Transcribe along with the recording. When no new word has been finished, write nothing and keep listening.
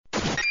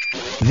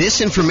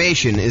This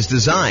information is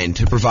designed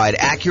to provide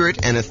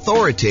accurate and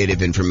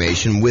authoritative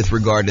information with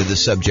regard to the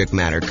subject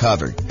matter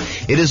covered.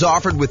 It is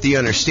offered with the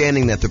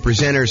understanding that the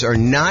presenters are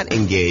not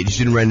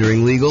engaged in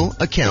rendering legal,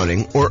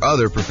 accounting, or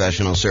other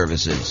professional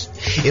services.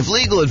 If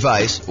legal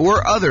advice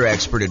or other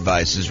expert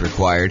advice is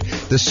required,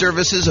 the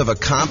services of a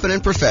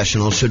competent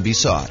professional should be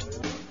sought.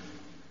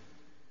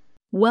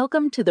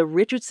 Welcome to the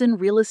Richardson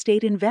Real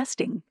Estate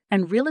Investing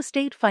and Real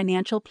Estate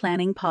Financial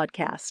Planning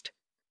Podcast.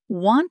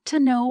 Want to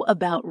know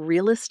about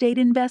real estate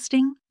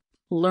investing?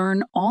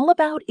 Learn all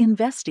about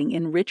investing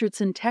in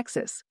Richardson,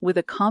 Texas, with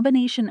a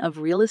combination of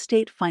real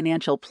estate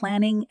financial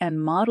planning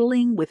and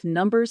modeling with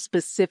numbers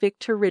specific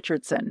to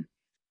Richardson,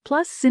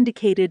 plus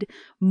syndicated,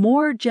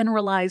 more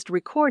generalized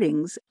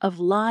recordings of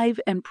live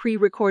and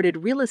pre-recorded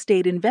real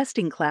estate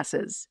investing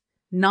classes,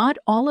 not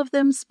all of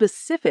them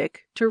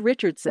specific to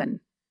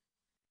Richardson.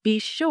 Be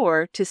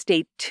sure to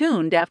stay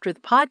tuned after the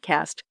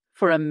podcast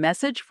for a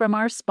message from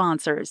our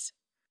sponsors.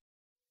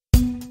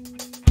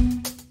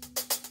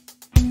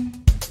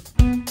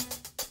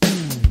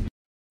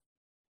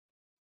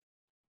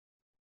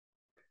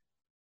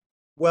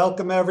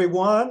 Welcome,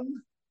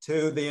 everyone,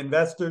 to the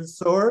Investor's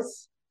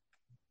Source,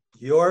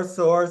 your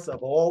source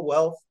of all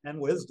wealth and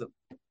wisdom.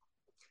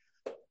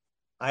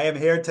 I am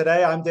here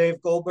today. I'm Dave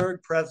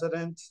Goldberg,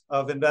 president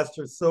of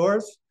Investor's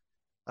Source.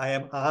 I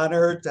am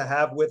honored to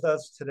have with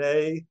us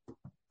today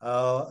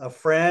a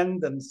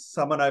friend and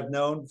someone I've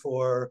known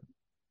for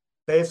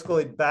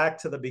basically back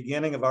to the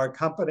beginning of our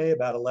company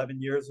about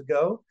 11 years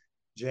ago,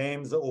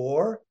 James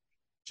Orr.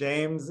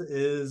 James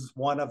is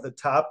one of the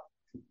top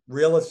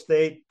real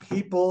estate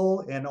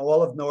people in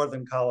all of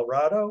Northern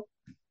Colorado.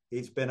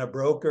 He's been a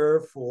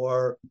broker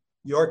for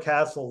Your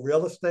Castle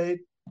Real Estate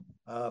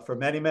for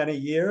many, many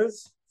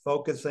years,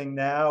 focusing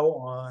now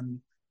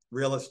on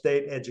real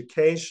estate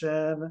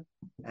education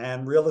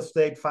and real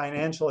estate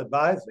financial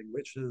advising,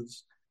 which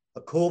is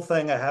a cool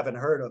thing I haven't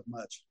heard of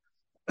much.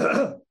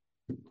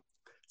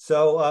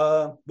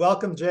 So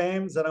welcome,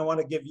 James, and I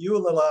want to give you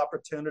a little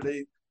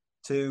opportunity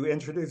to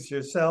introduce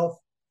yourself.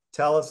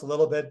 Tell us a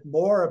little bit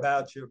more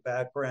about your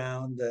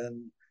background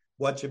and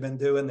what you've been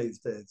doing these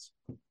days.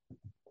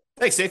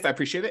 Thanks, Dave. I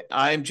appreciate it.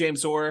 I'm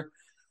James Orr.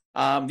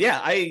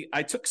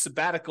 I took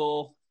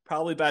sabbatical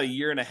probably about a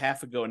year and a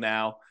half ago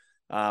now.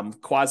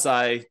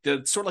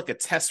 Did sort of like a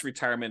test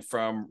retirement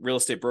from real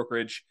estate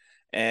brokerage,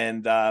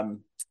 and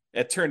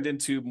it turned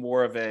into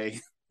more of a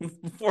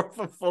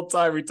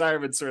full-time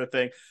retirement sort of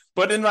thing.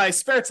 But in my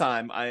spare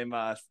time, I'm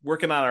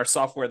working on our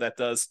software that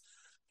does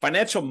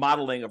financial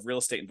modeling of real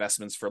estate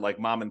investments for like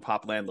mom and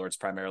pop landlords,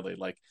 primarily.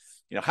 Like,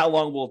 how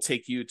long will it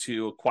take you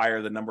to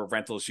acquire the number of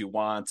rentals you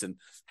want, and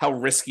how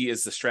risky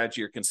is the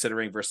strategy you're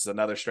considering versus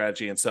another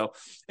strategy. And so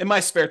in my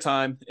spare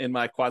time, in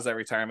my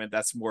quasi-retirement,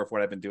 that's more of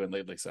what I've been doing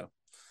lately. So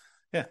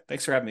yeah,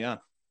 thanks for having me on.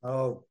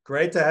 Oh,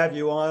 great to have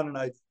you on. And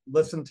I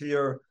listened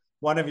to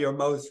one of your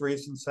most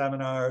recent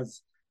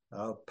seminars,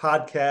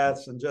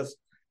 podcasts, and just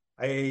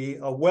a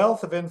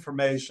wealth of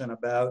information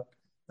about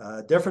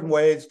different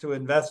ways to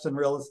invest in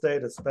real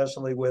estate,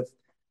 especially with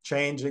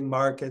changing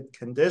market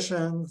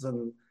conditions.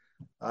 And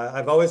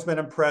I've always been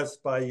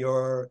impressed by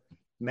your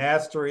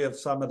mastery of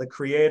some of the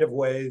creative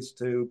ways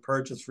to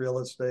purchase real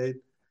estate,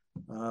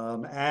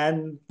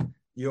 and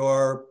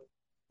your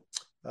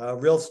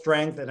real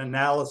strength and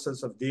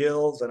analysis of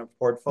deals and of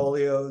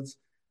portfolios.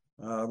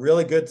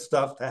 Really good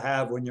stuff to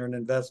have when you're an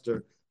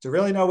investor, to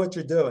really know what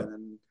you're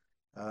doing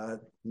and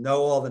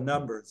know all the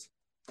numbers.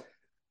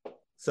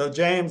 So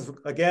James,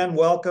 again,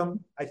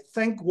 welcome. I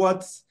think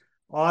what's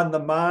on the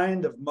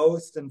mind of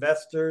most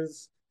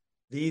investors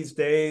these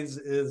days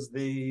is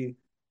the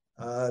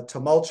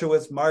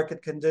tumultuous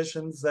market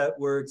conditions that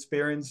we're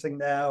experiencing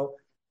now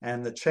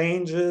and the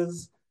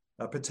changes,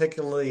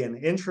 particularly in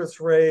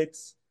interest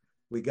rates.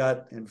 We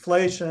got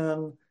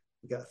inflation,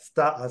 we got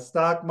a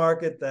stock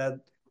market that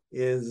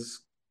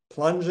is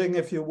plunging,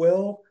 if you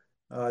will,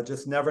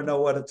 just never know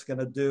what it's going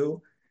to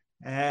do.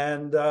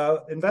 And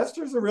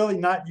investors are really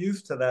not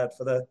used to that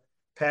for the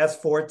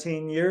past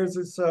 14 years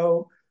or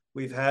so.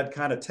 We've had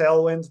kind of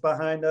tailwinds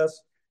behind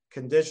us.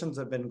 Conditions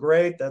have been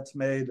great. That's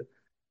made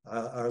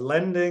our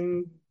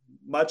lending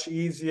much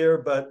easier,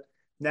 but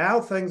now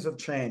things have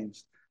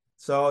changed.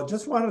 So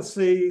just want to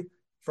see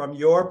from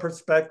your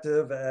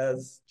perspective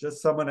as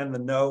just someone in the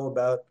know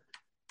about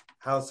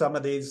how some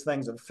of these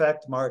things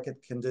affect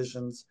market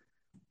conditions,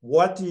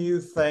 what do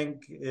you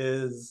think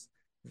is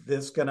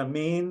this going to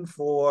mean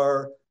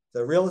for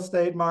the real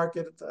estate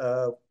market?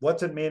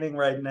 What's it meaning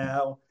right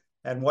now?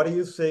 And what do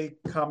you see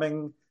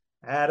coming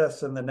at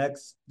us in the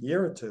next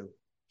year or two?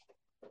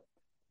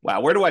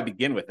 Wow, where do I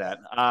begin with that?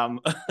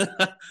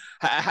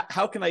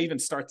 How can I even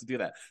start to do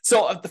that?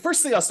 So the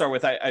first thing I'll start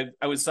with, I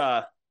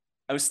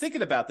was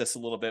thinking about this a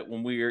little bit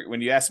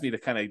when you asked me to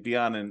kind of be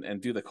on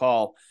and do the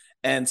call.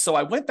 And so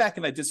I went back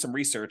and I did some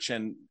research,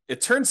 and it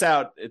turns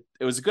out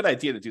it was a good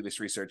idea to do this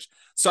research.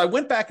 So I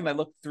went back and I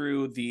looked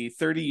through the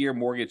 30-year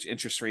mortgage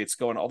interest rates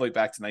going all the way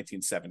back to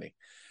 1970.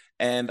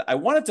 And I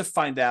wanted to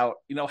find out,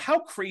 how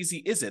crazy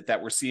is it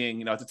that we're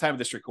seeing, at the time of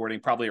this recording,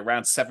 probably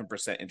around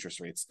 7% interest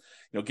rates,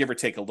 give or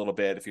take a little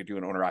bit if you're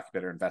doing owner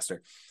occupied or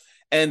investor.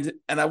 And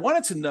I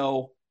wanted to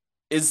know,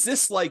 is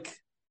this like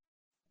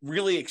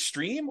really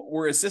extreme,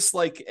 or is this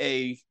like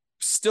a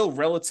still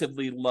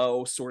relatively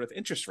low sort of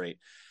interest rate?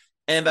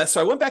 And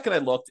so I went back and I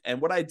looked, and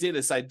what I did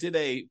is I did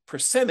a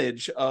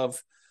percentage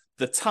of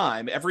the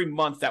time every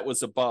month that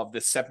was above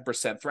this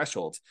 7%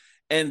 threshold.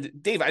 And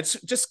Dave, I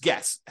just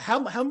guess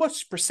how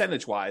much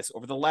percentage wise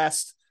over the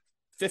last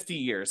 50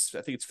 years,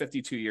 I think it's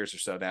 52 years or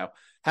so now,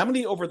 how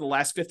many over the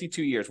last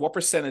 52 years, what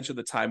percentage of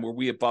the time were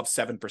we above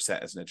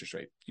 7% as an interest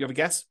rate? Do you have a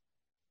guess?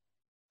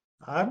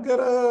 I've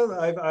kind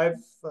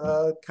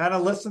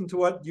of listened to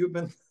what you've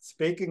been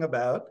speaking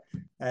about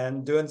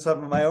and doing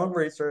some of my own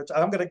research.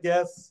 I'm gonna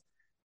guess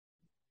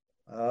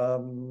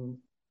 73%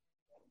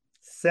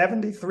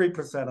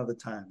 of the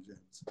time,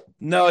 James.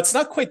 No, it's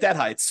not quite that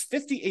high. It's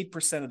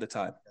 58% of the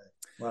time.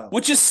 Wow.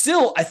 Which is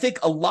still, I think,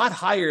 a lot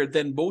higher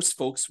than most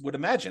folks would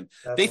imagine.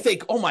 They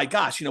think, oh my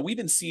gosh, we've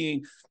been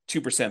seeing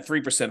 2%,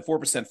 3%,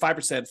 4%,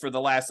 5% for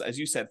the last, as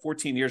you said,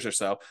 14 years or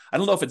so. I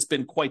don't know if it's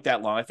been quite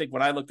that long. I think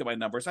when I looked at my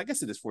numbers, I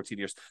guess it is 14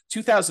 years.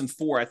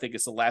 2004, I think,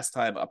 is the last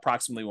time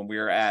approximately when we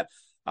were at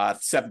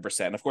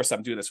 7%. Of course,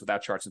 I'm doing this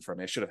without charts in front of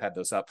me. I should have had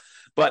those up.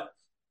 But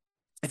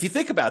if you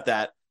think about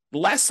that, the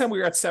last time we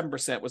were at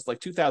 7% was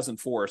like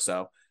 2004 or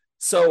so.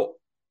 So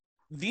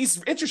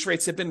these interest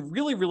rates have been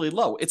really, really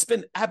low. It's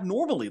been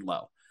abnormally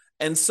low.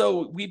 And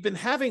so we've been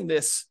having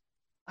this,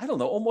 I don't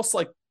know, almost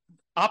like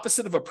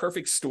opposite of a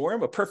perfect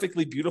storm, a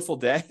perfectly beautiful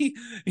day,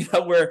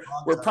 where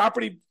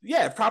property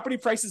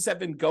prices have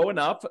been going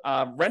up,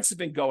 rents have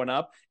been going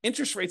up,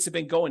 interest rates have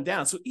been going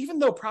down. So even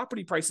though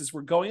property prices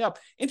were going up,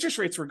 interest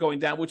rates were going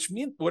down, which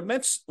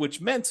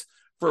meant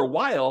for a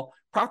while,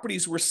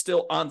 properties were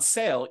still on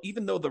sale,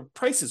 even though the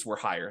prices were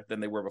higher than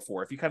they were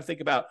before. If you kind of think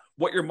about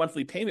what your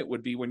monthly payment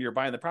would be when you're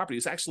buying the property,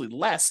 it's actually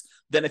less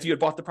than if you had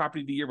bought the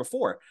property the year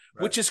before,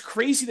 right, which is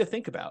crazy to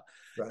think about.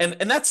 Right.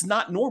 And that's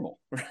not normal,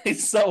 right?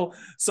 So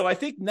I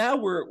think now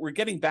we're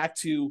getting back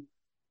to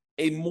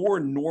a more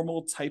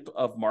normal type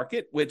of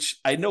market, which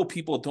I know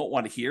people don't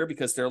want to hear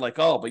because they're like,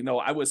 oh, but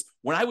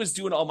when I was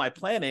doing all my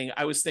planning,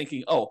 I was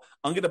thinking, oh,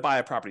 I'm going to buy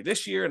a property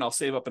this year and I'll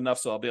save up enough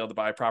so I'll be able to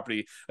buy a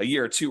property a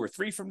year or 2 or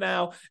 3 from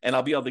now, and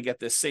I'll be able to get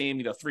this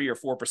same 3 or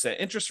 4%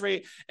 interest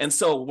rate. And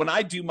so when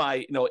I do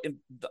my out in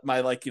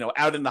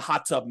the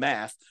hot tub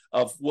math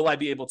of will I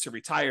be able to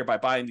retire by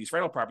buying these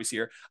rental properties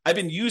here, I've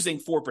been using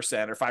 4% or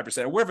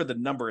 5% or wherever the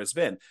number has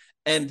been,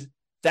 and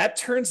that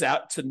turns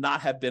out to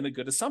not have been a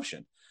good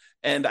assumption.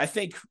 And I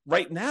think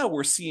right now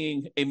we're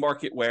seeing a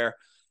market where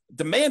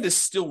demand is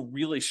still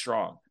really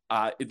strong.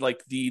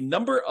 The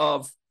number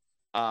of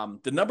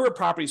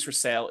properties for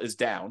sale is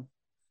down.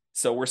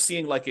 So we're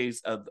seeing like a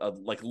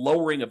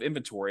lowering of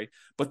inventory,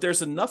 but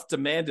there's enough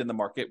demand in the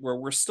market where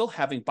we're still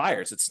having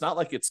buyers. It's not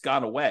like it's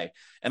gone away.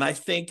 And I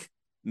think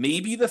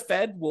maybe the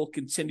Fed will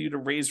continue to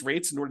raise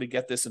rates in order to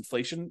get this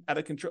inflation out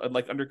of control,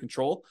 under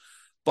control.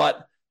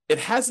 But it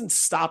hasn't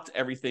stopped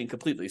everything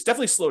completely. It's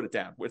definitely slowed it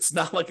down. It's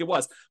not like it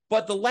was.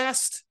 But the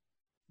last,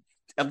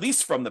 at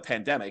least from the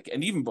pandemic,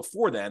 and even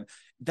before then,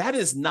 that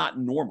is not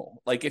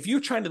normal. Like if you're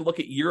trying to look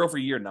at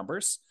year-over-year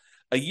numbers,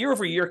 a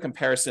year-over-year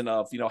comparison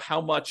of, how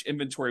much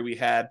inventory we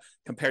had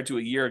compared to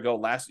a year ago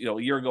a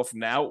year ago from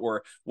now,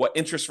 or what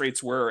interest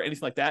rates were or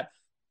anything like that,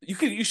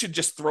 you should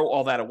just throw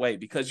all that away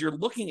because you're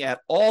looking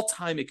at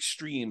all-time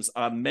extremes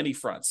on many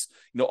fronts.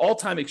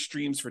 All-time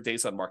extremes for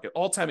days on market,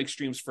 all-time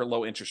extremes for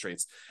low interest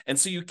rates. And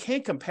so you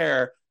can't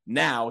compare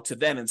now to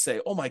then and say,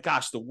 oh my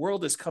gosh, the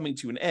world is coming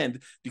to an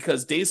end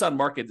because days on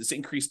market is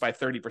increased by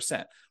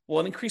 30%.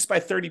 Well, it increased by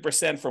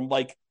 30% from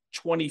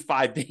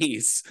 25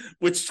 days,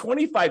 which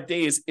 25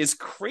 days is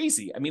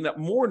crazy. I mean, a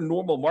more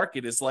normal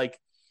market is 3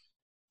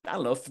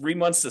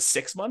 months to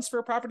 6 months for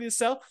a property to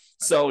sell.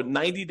 So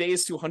 90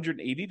 days to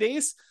 180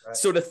 days. Right.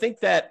 So to think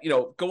that,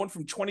 going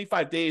from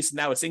 25 days,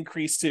 now it's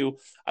increased to,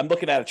 I'm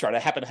looking at a chart. I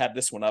happen to have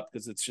this one up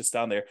because it's just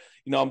down there.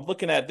 I'm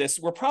looking at this.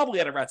 We're probably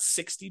at around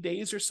 60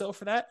 days or so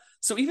for that.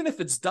 So even if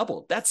it's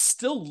doubled, that's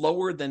still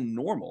lower than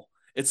normal.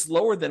 It's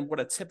lower than what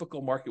a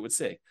typical market would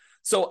say.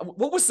 So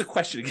what was the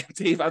question again,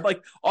 Dave? I'm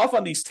off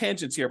on these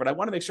tangents here, but I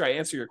want to make sure I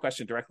answer your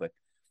question directly.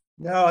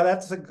 No,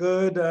 that's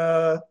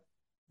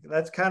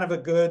kind of a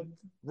good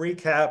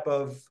recap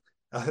of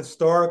a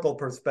historical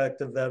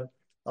perspective that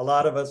a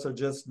lot of us are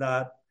just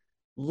not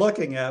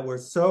looking at. We're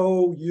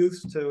so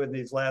used to, in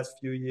these last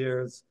few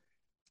years,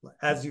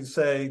 as you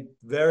say,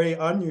 very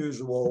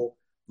unusual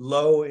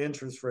low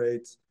interest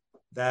rates,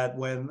 that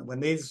when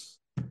these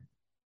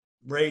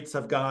rates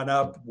have gone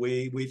up,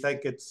 we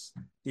think it's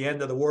the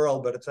end of the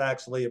world, but it's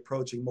actually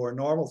approaching more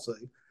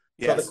normalcy.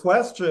 Yes. So the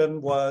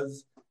question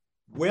was,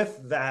 with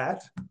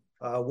that,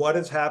 what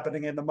is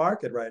happening in the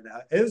market right now?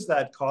 Is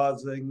that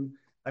causing,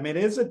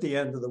 is it the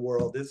end of the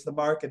world? Is the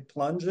market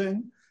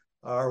plunging?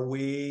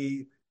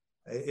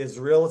 Is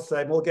real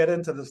estate, we'll get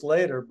into this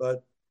later,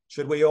 but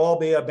should we all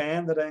be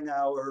abandoning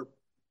our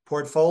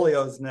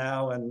portfolios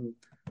now and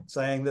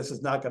saying this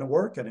is not going to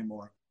work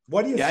anymore?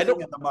 What do you see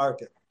in the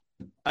market?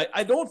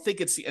 I don't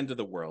think it's the end of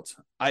the world.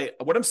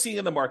 What I'm seeing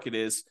in the market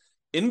is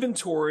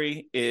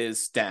inventory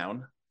is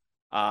down.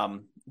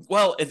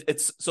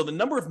 It's so the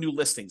number of new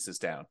listings is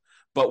down,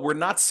 but we're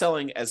not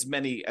selling as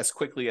many as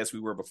quickly as we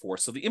were before.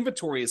 So the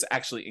inventory is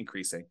actually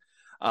increasing.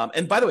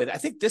 And by the way, I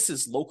think this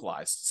is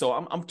localized. So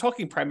I'm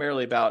talking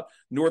primarily about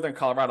Northern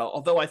Colorado,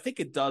 although I think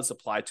it does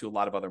apply to a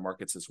lot of other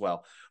markets as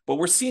well. But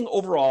we're seeing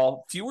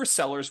overall fewer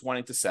sellers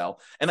wanting to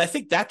sell. And I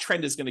think that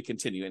trend is going to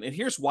continue. And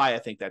here's why I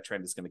think that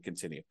trend is going to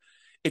continue.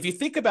 If you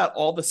think about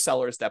all the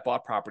sellers that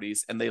bought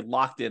properties and they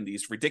locked in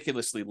these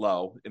ridiculously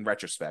low, in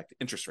retrospect,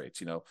 interest rates,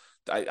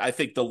 I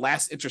think the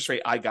last interest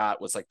rate I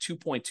got was like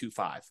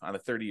 2.25 on a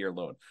 30-year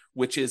loan,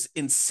 which is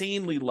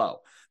insanely low.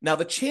 Now,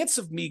 the chance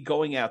of me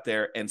going out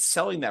there and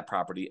selling that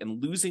property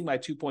and losing my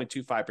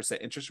 2.25%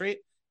 interest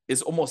rate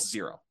is almost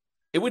zero.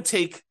 It would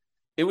take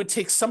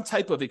some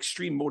type of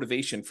extreme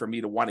motivation for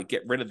me to want to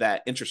get rid of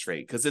that interest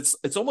rate, because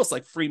it's almost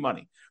like free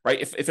money,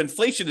 right? If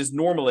inflation is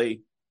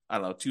normally, I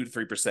don't know, 2 to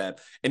 3%,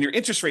 and your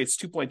interest rate is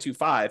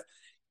 2.25,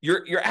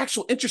 your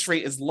actual interest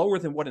rate is lower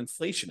than what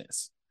inflation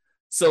is.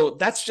 So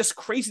that's just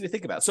crazy to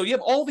think about. So you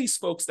have all these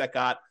folks that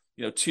got,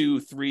 2,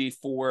 3,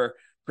 4%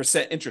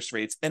 interest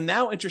rates, and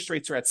now interest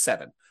rates are at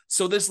 7.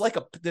 So there's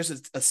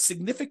a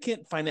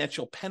significant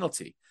financial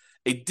penalty,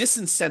 a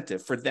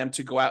disincentive for them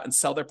to go out and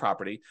sell their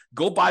property,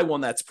 go buy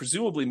one that's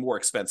presumably more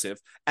expensive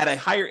at a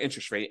higher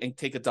interest rate and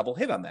take a double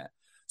hit on that.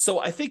 So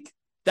I think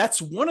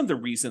that's one of the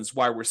reasons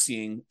why we're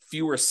seeing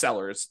fewer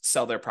sellers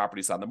sell their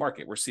properties on the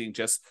market. We're seeing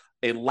just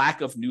a lack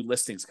of new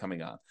listings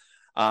coming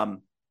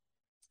on.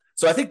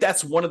 So I think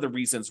that's one of the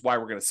reasons why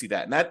we're going to see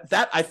that. And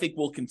that I think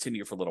will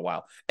continue for a little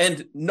while.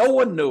 And no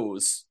one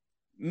knows.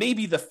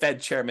 Maybe the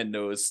Fed chairman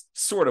knows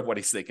sort of what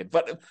he's thinking,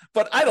 but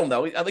I don't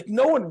know. Like,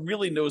 no one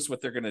really knows what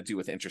they're going to do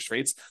with interest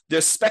rates.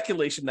 There's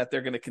speculation that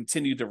they're going to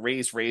continue to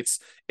raise rates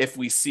if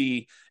we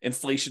see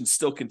inflation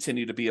still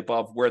continue to be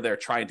above where they're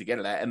trying to get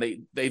it at.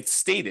 And they've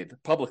stated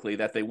publicly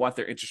that they want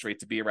their interest rate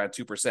to be around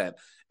 2%,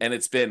 and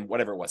it's been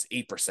whatever it was,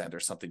 8% or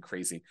something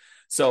crazy.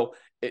 So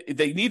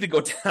they need to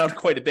go down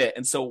quite a bit.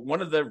 And so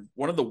one of the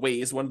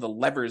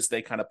levers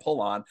they kind of pull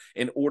on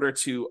in order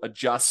to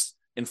adjust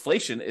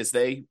inflation is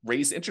they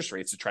raise interest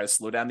rates to try to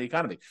slow down the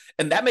economy.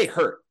 And that may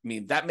hurt. I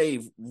mean, that may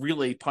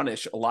really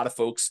punish a lot of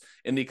folks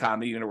in the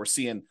economy. We're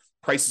seeing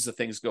prices of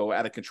things go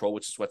out of control,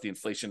 which is what the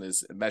inflation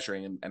is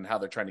measuring and how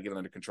they're trying to get it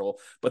under control.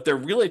 But they're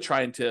really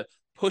trying to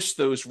push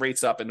those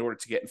rates up in order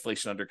to get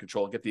inflation under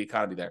control and get the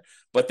economy there.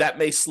 But that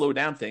may slow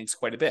down things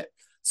quite a bit.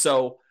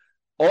 So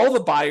all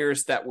the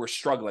buyers that were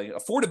struggling,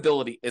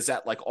 affordability is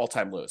at like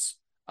all-time lows.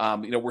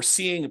 We're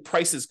seeing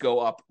prices go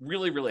up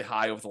really, really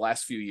high over the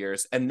last few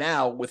years. And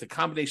now with a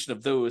combination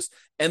of those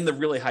and the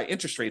really high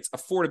interest rates,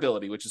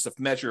 affordability, which is a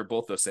measure of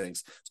both those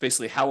things, it's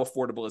basically how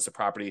affordable is a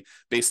property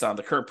based on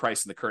the current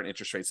price and the current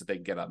interest rates that they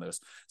can get on those.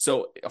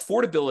 So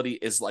affordability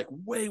is like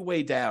way,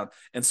 way down.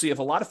 And so you have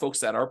a lot of folks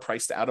that are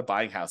priced out of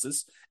buying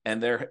houses,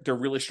 and they're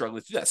really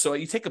struggling to do that. So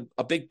you take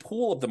a big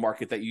pool of the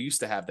market that you used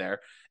to have there,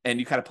 and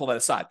you kind of pull that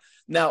aside.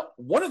 Now,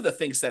 one of the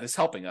things that is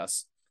helping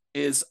us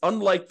is,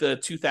 unlike the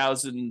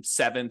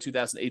 2007,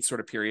 2008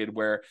 sort of period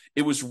where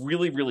it was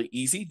really, really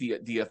easy,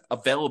 the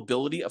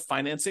availability of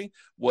financing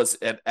was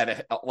at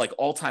like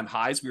all-time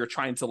highs. We were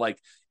trying to like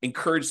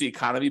encourage the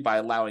economy by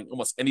allowing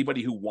almost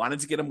anybody who wanted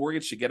to get a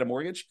mortgage to get a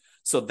mortgage.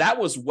 So that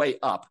was way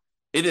up.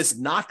 It has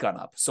not gone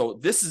up. So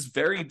this is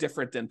very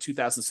different than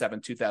 2007,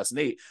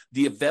 2008.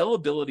 The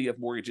availability of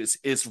mortgages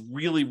is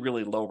really,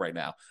 really low right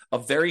now, a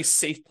very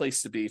safe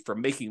place to be for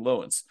making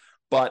loans.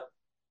 But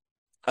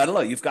I don't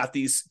know, you've got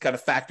these kind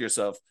of factors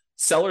of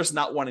sellers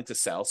not wanting to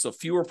sell, so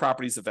fewer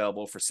properties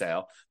available for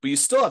sale, but you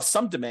still have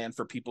some demand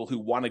for people who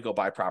want to go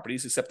buy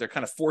properties, except they're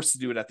kind of forced to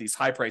do it at these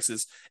high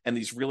prices and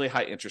these really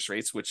high interest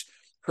rates, which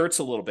hurts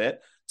a little bit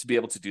to be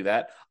able to do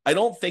that. I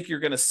don't think you're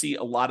going to see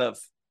a lot of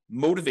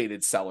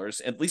motivated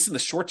sellers, at least in the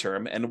short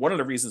term. And one of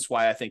the reasons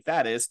why I think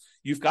that is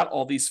you've got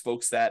all these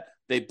folks that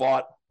they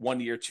bought 1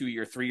 year, 2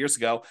 year, 3 years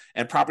ago,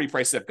 and property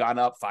prices have gone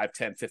up 5,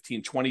 10,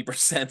 15,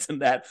 20% in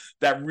that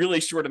really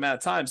short amount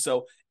of time.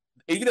 So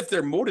even if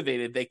they're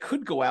motivated, they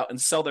could go out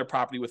and sell their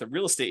property with a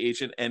real estate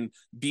agent and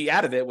be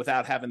out of it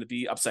without having to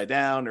be upside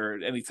down or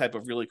any type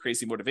of really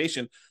crazy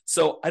motivation.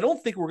 So I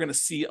don't think we're going to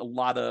see a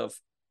lot of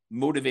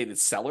motivated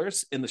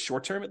sellers in the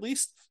short term, at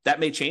least.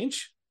 That may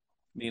change.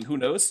 I mean, who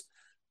knows?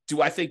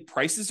 Do I think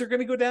prices are going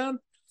to go down?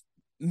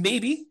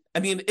 Maybe. I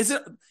mean, is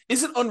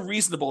it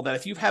unreasonable that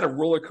if you've had a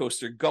roller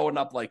coaster going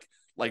up like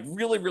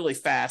really, really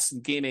fast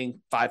and gaining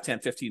 5, 10,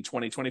 15,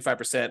 20,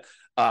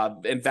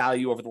 25% in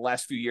value over the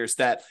last few years,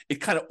 that it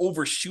kind of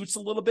overshoots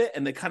a little bit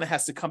and it kind of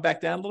has to come back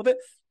down a little bit?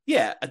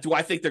 Yeah. Do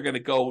I think they're going to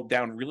go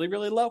down really,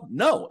 really low?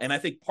 No. And I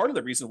think part of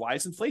the reason why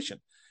is inflation.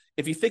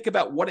 If you think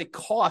about what it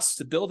costs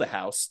to build a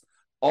house,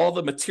 all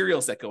the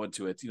materials that go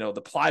into it,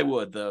 the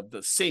plywood,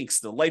 the sinks,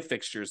 the light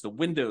fixtures, the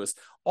windows,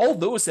 all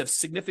those have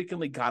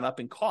significantly gone up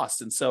in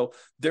cost. And so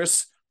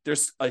there's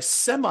a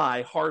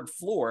semi-hard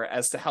floor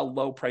as to how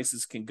low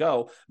prices can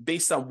go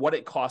based on what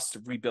it costs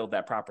to rebuild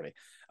that property.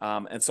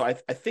 And so I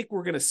think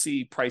we're going to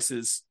see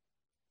prices.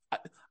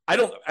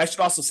 I should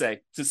also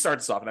say, to start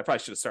this off, and I probably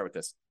should have started with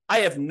this, I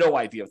have no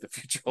idea what the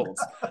future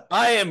holds.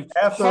 I am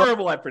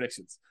horrible at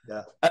predictions.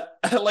 Yeah.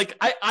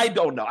 I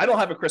don't know. I don't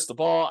have a crystal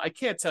ball. I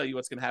can't tell you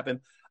what's going to happen.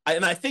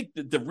 And I think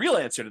the real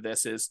answer to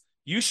this is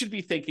you should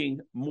be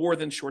thinking more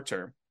than short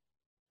term.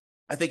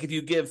 I think if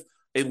you give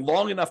a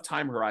long enough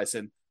time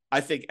horizon,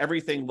 I think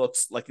everything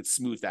looks like it's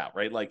smoothed out,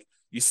 right? Like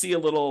you see a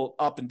little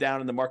up and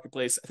down in the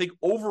marketplace. I think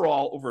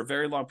overall, over a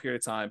very long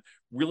period of time,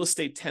 real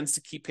estate tends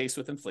to keep pace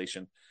with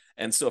inflation.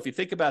 And so if you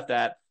think about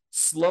that,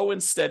 slow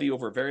and steady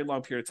over a very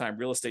long period of time,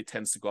 real estate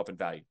tends to go up in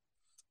value.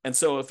 And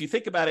so if you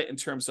think about it in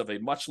terms of a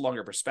much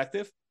longer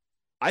perspective,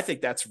 I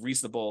think that's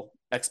reasonable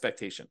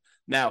expectation.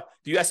 Now,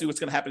 if you ask me what's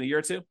going to happen in a year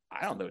or two,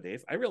 I don't know,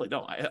 Dave. I really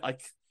don't.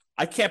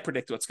 I can't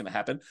predict what's going to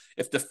happen.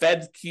 If the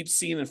Fed keeps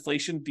seeing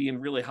inflation being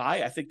really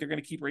high, I think they're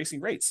going to keep raising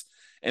rates.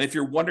 And if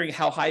you're wondering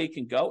how high it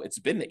can go, it's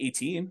been to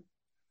 18.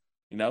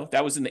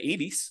 That was in the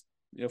 80s,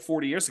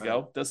 40 years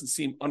ago. Right. Doesn't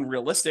seem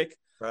unrealistic.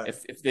 Right.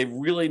 If they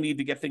really need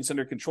to get things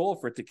under control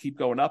for it to keep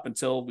going up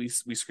until we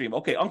scream,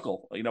 okay,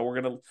 uncle,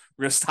 we're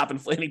gonna stop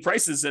inflating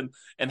prices and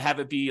have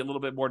it be a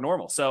little bit more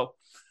normal. So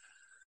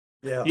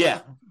yeah,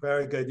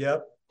 very good.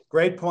 Yep,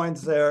 great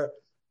points there.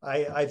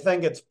 I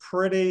think it's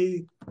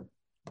pretty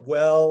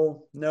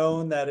well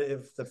known that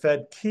if the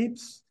Fed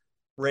keeps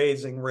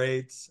raising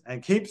rates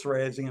and keeps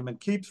raising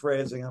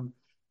them,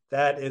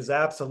 that is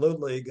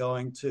absolutely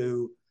going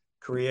to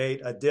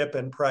create a dip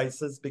in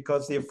prices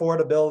because the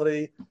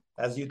affordability,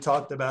 as you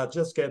talked about,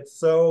 just gets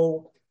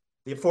the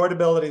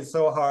affordability is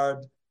so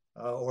hard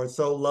or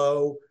so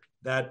low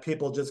that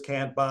people just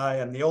can't buy.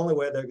 And the only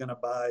way they're going to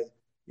buy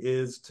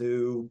is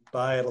to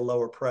buy at a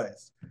lower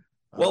price.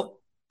 Well,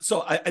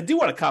 so I do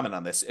want to comment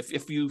on this.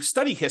 If you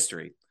study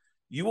history,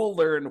 you will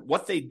learn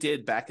what they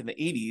did back in the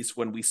 80s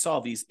when we saw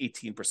these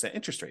 18%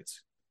 interest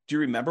rates. Do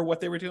you remember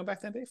what they were doing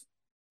back then, Dave?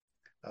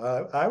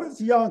 I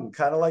was young,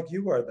 kind of like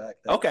you were back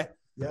then. Okay.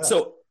 Yeah.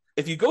 So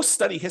if you go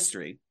study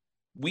history,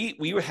 we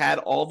had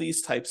all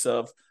these types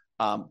of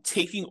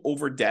taking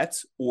over debt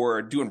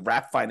or doing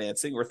wrap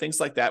financing or things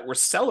like that, where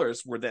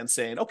sellers were then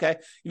saying, okay,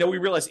 we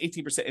realize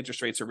 18%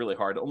 interest rates are really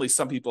hard. Only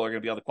some people are going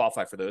to be able to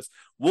qualify for those.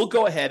 We'll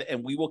go ahead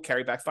and we will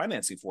carry back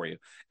financing for you.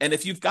 And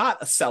if you've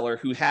got a seller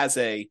who has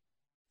a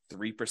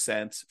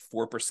 3%,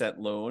 4%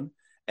 loan,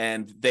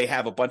 and they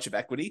have a bunch of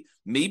equity,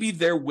 maybe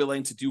they're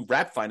willing to do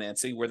wrap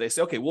financing where they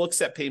say, okay, we'll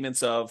accept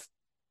payments of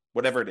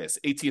whatever it is,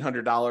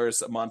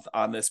 $1,800 a month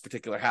on this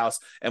particular house,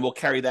 and we'll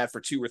carry that for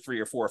 2 or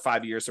 3 or 4 or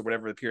 5 years or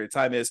whatever the period of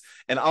time is.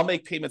 And I'll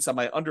make payments on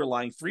my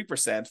underlying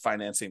 3%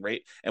 financing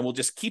rate, and we'll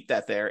just keep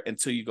that there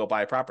until you go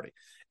buy a property.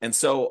 And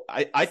so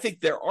I think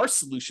there are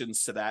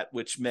solutions to that,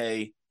 which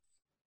may,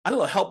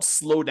 help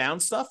slow down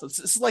stuff. This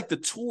is like the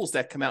tools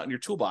that come out in your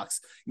toolbox.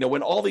 When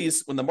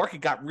the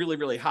market got really,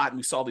 really hot and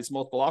we saw these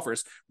multiple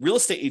offers, real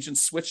estate agents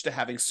switched to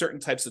having certain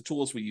types of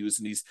tools we use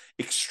in these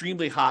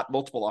extremely hot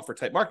multiple offer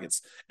type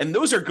markets. And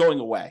those are going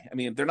away. I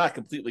mean, they're not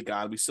completely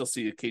gone. We still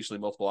see occasionally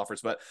multiple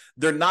offers, but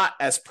they're not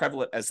as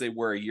prevalent as they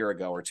were a year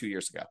ago or 2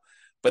 years ago.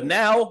 But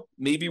now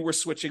maybe we're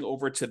switching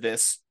over to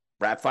this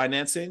wrap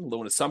financing,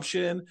 loan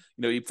assumption.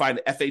 You find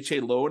an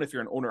FHA loan if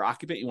you're an owner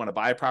occupant, you want to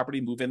buy a property,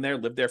 move in there,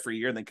 live there for a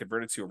year, and then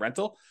convert it to a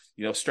rental.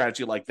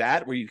 Strategy like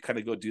that where you kind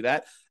of go do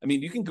that. I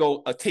mean, you can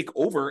go take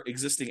over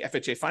existing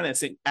FHA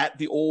financing at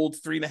the old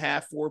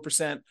 3.5%,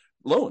 4%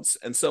 loans.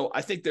 And so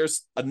I think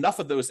there's enough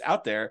of those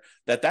out there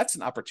that's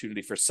an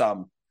opportunity for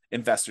some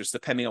investors,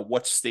 depending on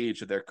what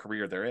stage of their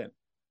career they're in.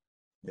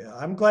 Yeah,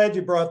 I'm glad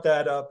you brought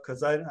that up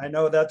because I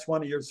know that's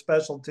one of your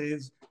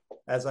specialties.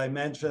 As I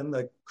mentioned,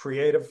 the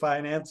creative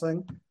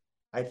financing.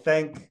 I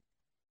think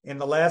in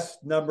the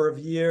last number of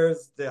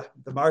years, the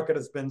market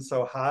has been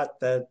so hot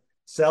that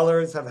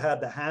sellers have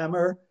had the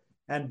hammer,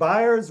 and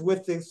buyers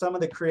with some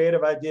of the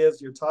creative ideas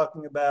you're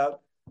talking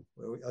about,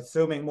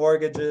 assuming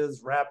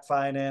mortgages, wrap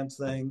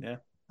financing,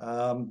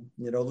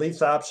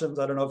 lease options.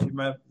 I don't know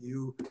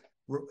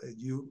if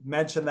you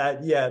mentioned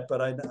that yet,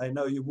 but I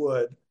know you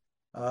would.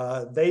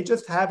 They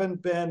just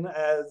haven't been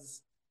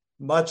as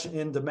much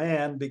in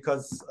demand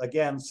because,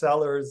 again,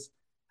 sellers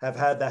have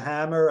had the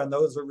hammer, and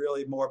those are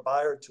really more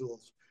buyer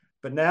tools.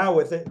 But now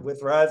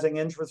with rising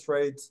interest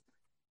rates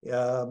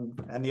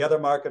and the other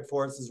market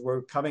forces,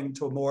 we're coming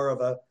to more of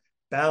a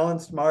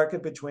balanced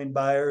market between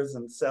buyers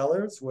and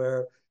sellers,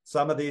 where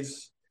some of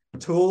these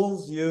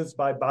tools used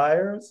by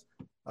buyers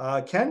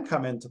can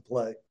come into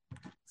play.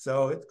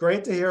 So it's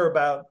great to hear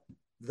about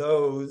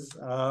those.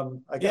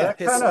 That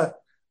kind of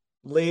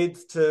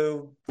leads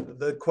to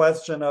the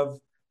question of,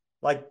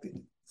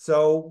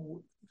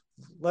 so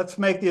let's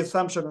make the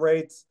assumption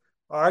rates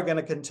are going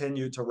to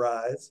continue to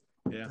rise.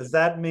 Yeah. Does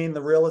that mean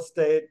do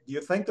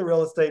you think the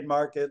real estate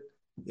market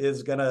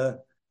is going to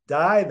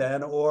die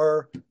then,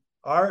 or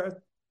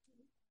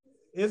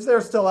is there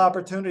still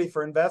opportunity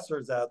for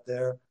investors out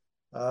there,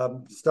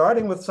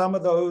 starting with some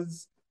of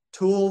those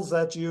tools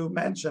that you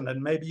mentioned, and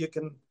maybe you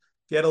can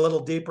get a little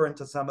deeper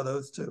into some of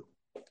those too?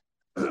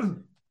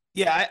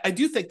 Yeah, I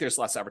do think there's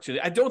less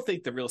opportunity. I don't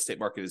think the real estate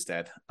market is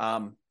dead.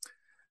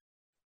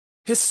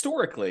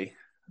 Historically,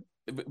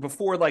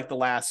 before the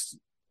last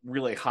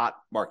really hot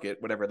market,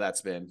 whatever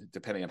that's been,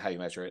 depending on how you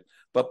measure it.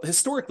 But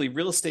historically,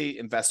 real estate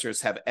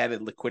investors have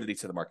added liquidity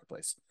to the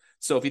marketplace.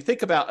 So if you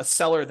think about a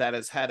seller that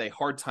has had a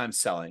hard time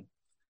selling,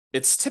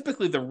 it's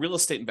typically the real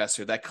estate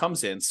investor that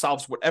comes in,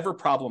 solves whatever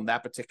problem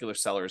that particular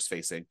seller is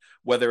facing,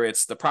 whether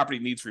it's the property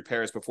needs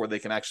repairs before they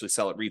can actually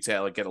sell it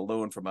retail and get a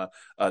loan from a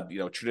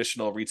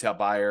traditional retail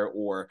buyer,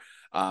 or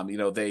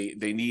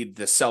they need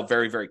to sell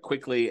very, very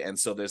quickly, and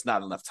so there's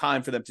not enough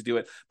time for them to do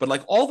it. But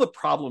like all the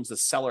problems the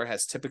seller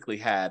has typically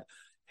had,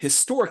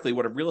 historically,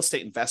 what a real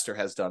estate investor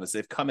has done is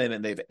they've come in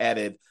and they've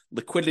added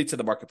liquidity to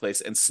the marketplace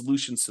and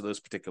solutions to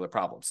those particular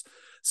problems.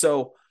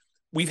 So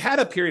we've had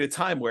a period of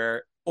time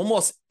where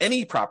almost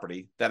any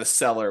property that a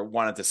seller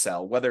wanted to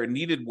sell, whether it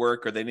needed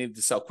work or they needed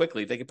to sell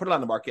quickly, they could put it on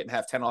the market and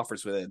have 10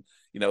 offers within,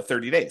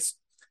 30 days,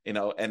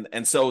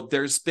 and so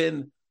there's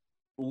been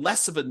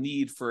less of a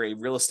need for a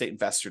real estate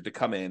investor to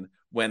come in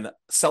when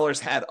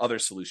sellers had other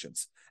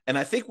solutions. And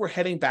I think we're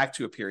heading back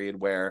to a period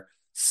where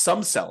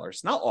some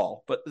sellers, not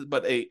all,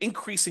 but a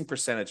increasing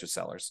percentage of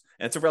sellers,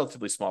 and it's a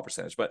relatively small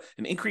percentage, but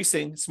an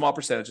increasing small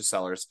percentage of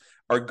sellers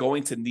are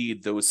going to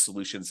need those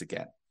solutions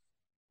again.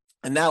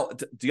 And now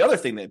the other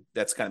thing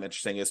that's kind of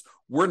interesting is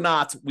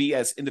we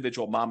as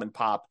individual mom and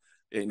pop,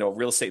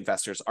 real estate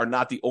investors are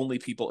not the only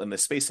people in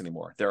this space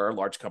anymore. There are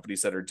large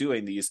companies that are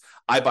doing these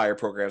iBuyer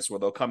programs where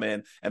they'll come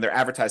in and they're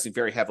advertising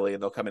very heavily,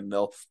 and they'll come in and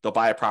they'll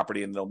buy a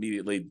property and they'll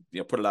immediately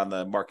put it on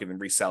the market and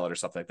resell it or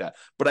something like that.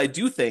 But I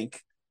do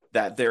think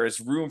that there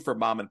is room for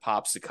mom and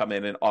pops to come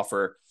in and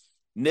offer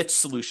niche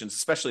solutions,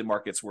 especially in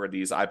markets where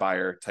these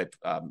iBuyer type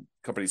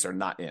companies are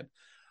not in.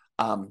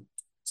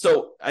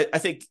 So I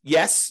think,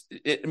 yes,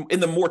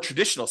 in the more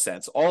traditional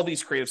sense, all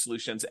these creative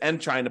solutions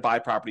and trying to buy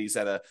properties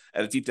at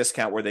a deep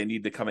discount where they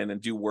need to come in and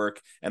do work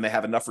and they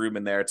have enough room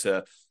in there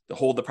to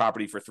hold the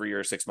property for 3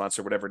 or 6 months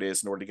or whatever it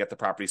is in order to get the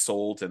property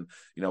sold, and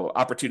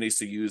opportunities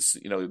to use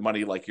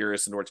money like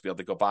yours in order to be able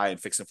to go buy and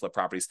fix and flip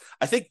properties.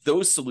 I think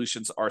those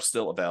solutions are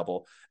still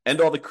available,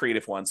 and all the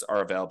creative ones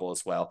are available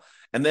as well.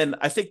 And then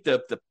I think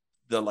the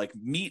like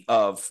meat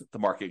of the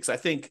market, because I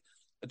think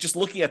just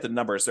looking at the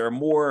numbers, there are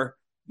more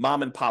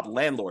mom and pop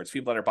landlords,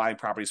 people that are buying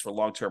properties for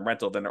long-term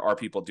rental, than there are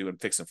people doing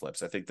fix and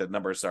flips. I think the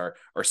numbers are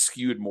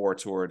skewed more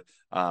toward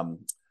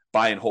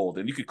buy and hold.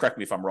 And you could correct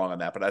me if I'm wrong on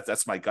that, but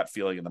that's my gut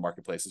feeling in the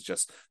marketplace. It's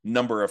just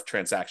number of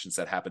transactions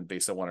that happen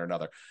based on one or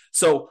another.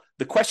 So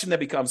the question that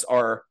becomes,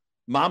 are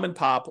mom and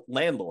pop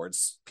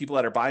landlords, people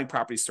that are buying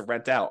properties to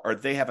rent out, are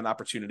they have an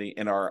opportunity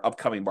in our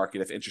upcoming market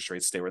if interest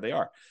rates stay where they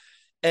are?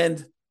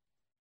 And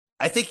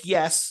I think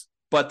yes,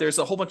 but there's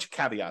a whole bunch of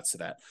caveats to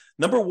that.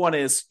 Number one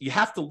is you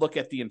have to look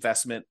at the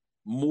investment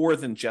more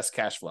than just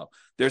cash flow.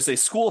 There's a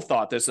school of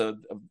thought. There's a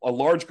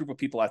large group of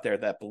people out there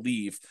that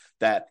believe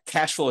that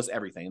cash flow is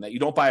everything, and that you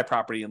don't buy a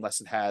property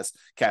unless it has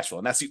cash flow.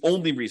 And that's the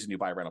only reason you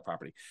buy a rental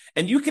property.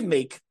 And you can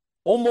make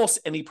almost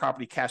any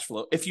property cash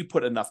flow if you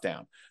put enough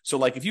down. So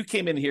like if you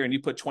came in here and you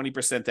put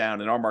 20% down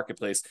in our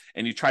marketplace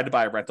and you tried to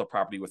buy a rental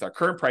property with our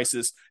current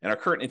prices and our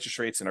current interest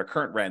rates and our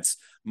current rents,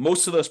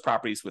 most of those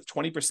properties with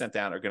 20%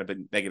 down are going to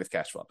be negative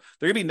cash flow.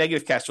 They're going to be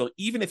negative cash flow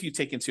even if you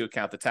take into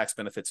account the tax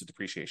benefits of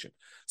depreciation.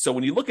 So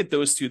when you look at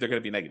those two, they're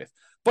going to be negative.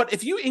 But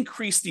if you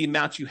increase the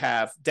amount you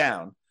have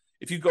down,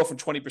 if you go from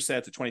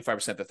 20% to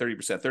 25% to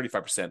 30%,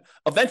 35%,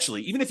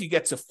 eventually, even if you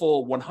get to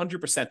full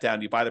 100%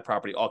 down, you buy the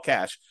property all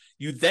cash,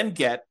 you then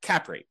get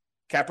cap rate.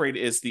 Cap rate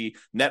is the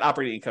net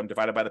operating income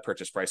divided by the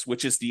purchase price,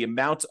 which is the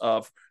amount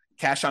of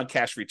cash on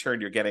cash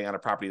return you're getting on a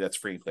property that's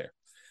free and clear.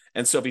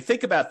 And so if you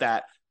think about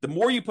that, the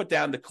more you put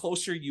down, the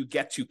closer you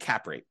get to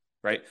cap rate.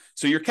 Right.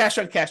 So your cash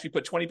on cash, you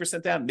put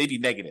 20% down, maybe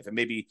negative, and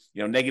maybe,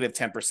 negative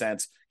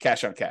 10%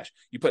 cash on cash.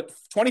 You put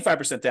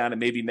 25% down and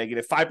maybe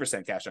negative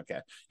 5% cash on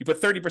cash. You put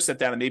 30%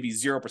 down and maybe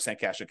 0%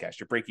 cash on cash.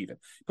 You're break even.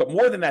 Put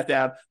more than that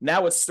down.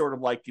 Now it's sort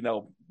of like,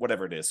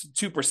 whatever it is,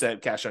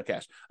 2% cash on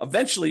cash.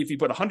 Eventually, if you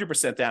put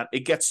 100% down, it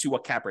gets to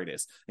what cap rate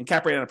is. And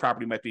cap rate on a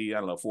property might be,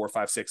 4,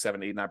 5, 6,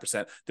 7, 8,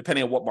 9%,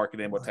 depending on what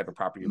market and what type of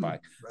property you buy,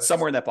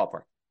 somewhere in that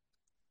ballpark.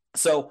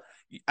 So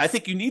I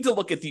think you need to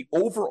look at the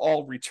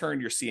overall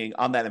return you're seeing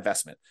on that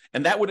investment.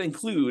 And that would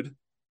include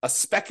a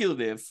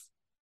speculative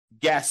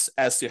guess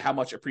as to how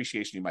much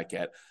appreciation you might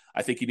get.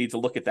 I think you need to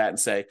look at that and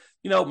say,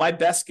 my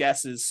best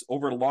guess is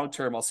over the long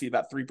term, I'll see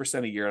about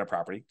 3% a year on a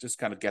property, just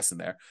kind of guessing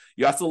there.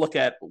 You have to look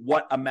at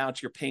what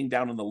amount you're paying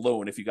down on the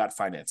loan if you got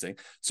financing.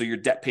 So your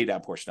debt pay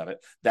down portion of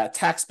it, that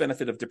tax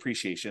benefit of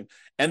depreciation,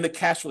 and the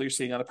cash flow you're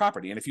seeing on the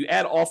property. And if you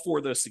add all four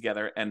of those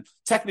together, and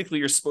technically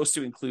you're supposed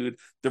to include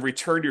the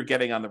return you're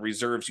getting on the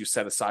reserves you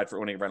set aside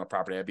for owning a rental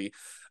property,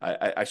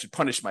 I should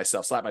punish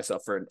myself, slap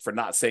myself for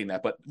not saying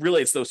that. But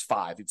really it's those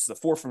five. It's the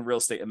four from real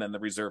estate and then the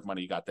reserve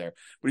money you got there.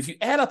 But if you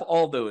add up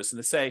all those and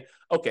to say,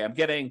 okay, I'm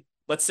getting,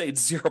 let's say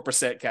it's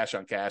 0% cash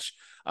on cash,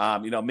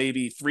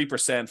 maybe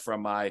 3%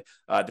 from my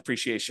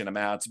depreciation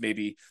amount,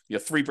 maybe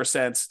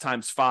 3%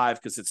 times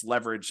 5 because it's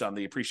leverage on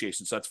the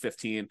appreciation, so that's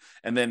 15,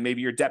 and then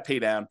maybe your debt pay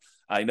down.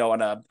 I know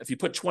if you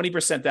put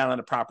 20% down on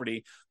a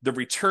property, the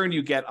return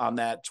you get on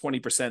that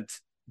 20%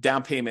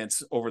 down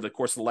payments over the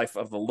course of the life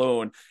of the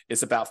loan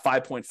is about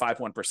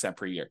 5.51%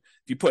 per year.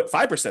 If you put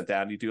 5%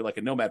 down, you do like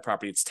a Nomad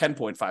property, it's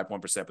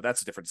 10.51%, but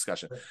that's a different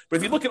discussion. But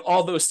if you look at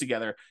all those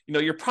together,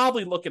 you're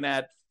probably looking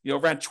at,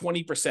 around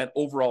 20%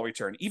 overall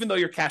return, even though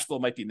your cash flow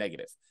might be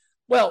negative.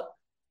 Well,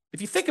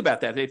 if you think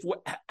about that, Dave,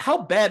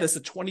 how bad is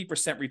a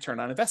 20% return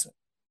on investment?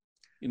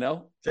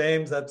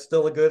 James, that's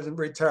still a good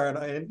return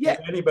in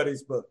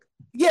anybody's book.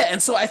 Yeah.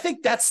 And so I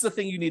think that's the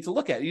thing you need to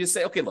look at. You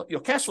say, okay, look,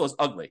 cash flow is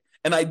ugly.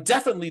 And I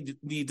definitely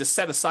need to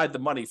set aside the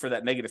money for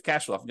that negative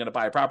cash flow. If I'm going to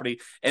buy a property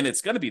and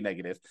it's going to be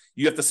negative,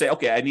 you have to say,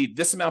 okay, I need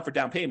this amount for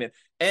down payment.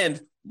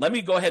 And let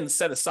me go ahead and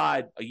set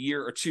aside a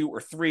year or 2 or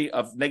 3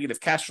 of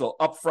negative cash flow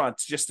up front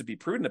just to be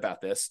prudent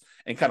about this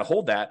and kind of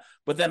hold that.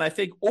 But then I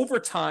think over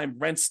time,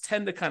 rents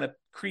tend to kind of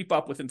creep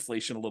up with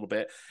inflation a little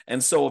bit.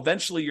 And so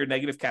eventually your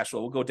negative cash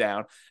flow will go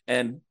down.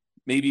 And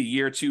maybe a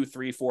year, 2,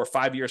 3, 4,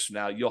 5 years from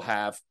now, you'll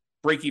have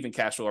break-even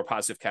cash flow or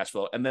positive cash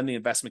flow, and then the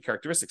investment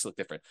characteristics look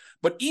different.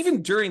 But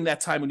even during that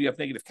time when you have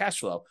negative cash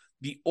flow,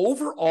 the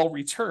overall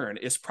return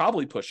is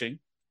probably pushing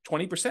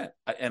 20%.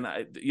 And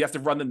you have to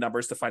run the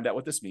numbers to find out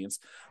what this means.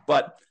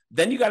 But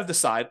then you got to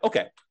decide,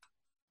 okay,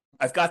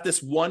 I've got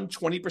this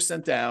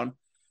 20% down,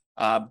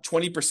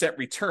 20%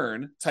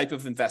 return type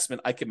of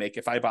investment I can make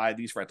if I buy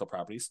these rental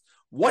properties.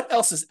 What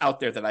else is out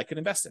there that I can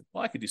invest in?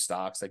 Well, I could do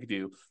stocks, I could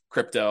do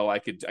crypto, I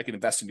could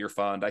invest in your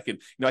fund, I could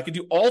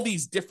do all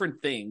these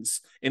different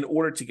things in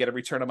order to get a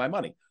return on my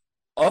money.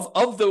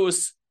 Of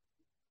those,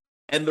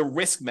 and the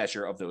risk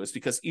measure of those,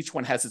 because each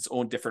one has its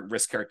own different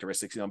risk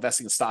characteristics.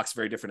 Investing in stocks is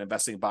very different,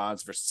 investing in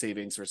bonds versus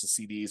savings versus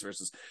CDs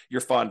versus your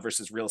fund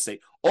versus real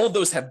estate. All of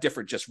those have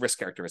different just risk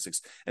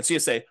characteristics. And so you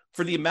say,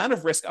 for the amount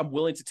of risk I'm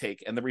willing to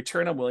take and the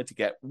return I'm willing to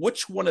get,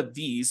 which one of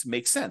these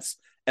makes sense?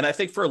 And I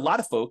think for a lot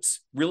of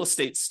folks, real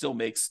estate still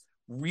makes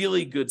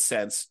really good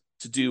sense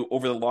to do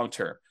over the long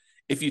term.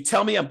 If you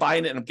tell me I'm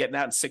buying it and I'm getting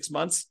out in 6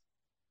 months,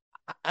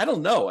 I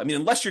don't know. I mean,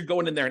 unless you're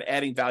going in there and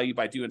adding value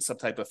by doing some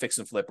type of fix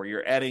and flip, or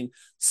you're adding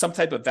some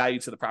type of value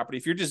to the property.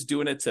 If you're just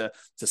doing it to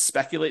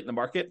speculate in the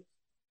market,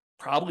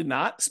 probably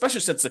not,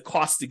 especially since the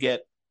cost to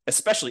get,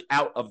 especially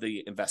out of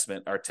the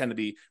investment, tend to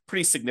be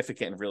pretty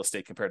significant in real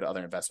estate compared to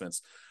other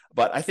investments.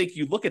 But I think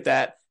you look at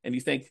that and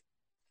you think,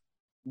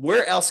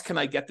 where else can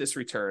I get this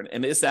return?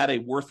 And is that a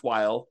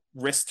worthwhile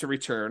risk to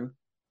return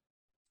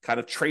kind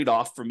of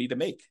trade-off for me to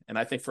make? And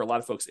I think for a lot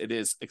of folks, it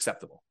is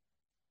acceptable.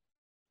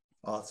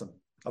 Awesome.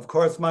 Of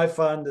course, my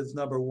fund is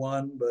number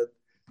 1, but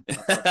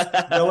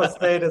real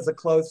estate is a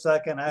close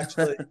second.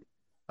 Actually,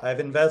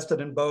 I've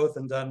invested in both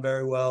and done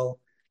very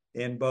well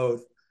in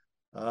both.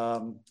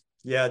 I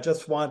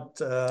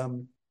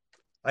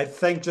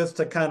think just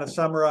to kind of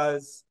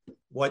summarize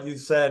what you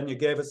said, and you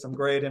gave us some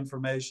great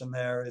information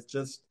there, it's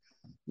just,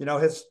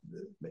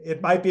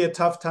 it might be a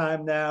tough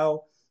time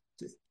now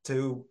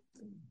to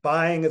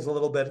buying is a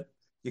little bit,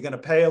 you're going to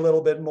pay a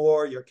little bit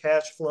more, your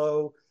cash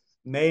flow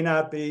may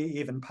not be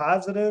even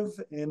positive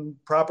in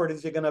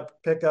properties you're going to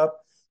pick up.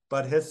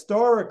 But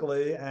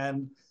historically,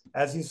 and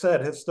as you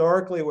said,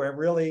 historically, we're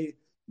really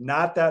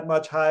not that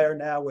much higher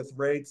now with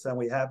rates than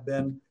we have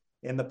been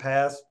in the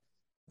past.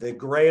 The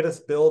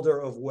greatest builder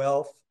of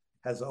wealth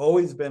has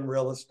always been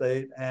real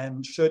estate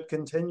and should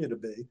continue to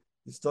be.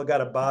 You still got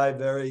to buy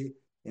very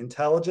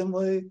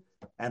intelligently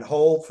and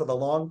hold for the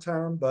long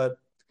term, but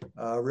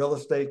real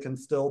estate can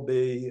still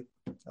be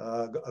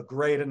a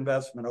great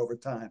investment over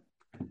time.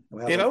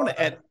 Dave, I want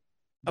to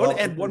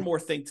add one more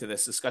thing to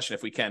this discussion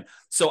if we can.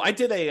 So I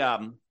did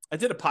a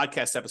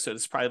podcast episode.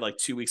 It's probably like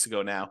 2 weeks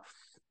ago now.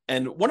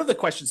 And one of the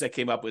questions that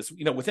came up was,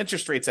 with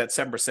interest rates at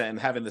 7% and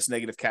having this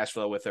negative cash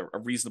flow with a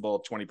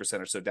reasonable 20%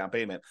 or so down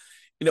payment,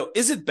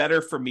 is it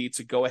better for me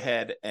to go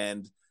ahead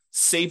and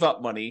save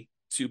up money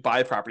to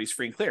buy properties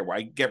free and clear, where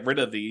I get rid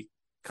of the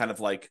kind of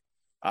like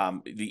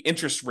the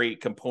interest rate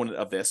component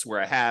of this,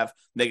 where I have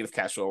negative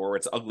cash flow, or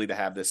it's ugly to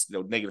have this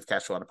negative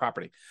cash flow on a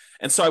property?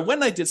 And so I went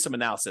and I did some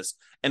analysis,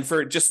 and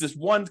for just this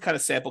one kind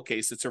of sample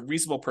case, it's a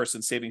reasonable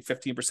person saving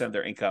 15% of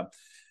their income.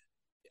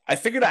 I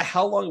figured out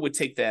how long it would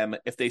take them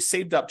if they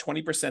saved up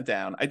 20%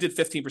 down. I did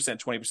 15%,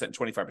 20%, and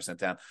 25%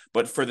 down.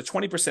 But for the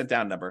 20%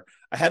 down number,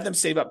 I had them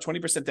save up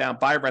 20% down,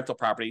 buy a rental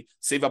property,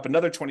 save up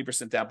another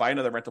 20% down, buy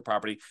another rental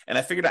property. And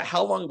I figured out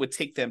how long it would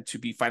take them to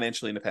be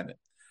financially independent.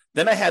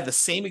 Then I had the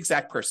same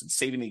exact person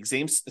saving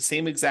the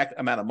same exact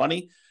amount of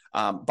money,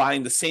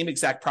 buying the same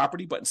exact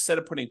property, but instead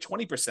of putting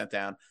 20%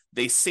 down,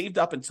 they saved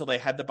up until they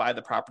had to buy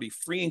the property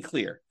free and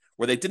clear,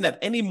 where they didn't have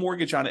any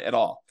mortgage on it at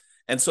all.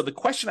 And so the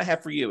question I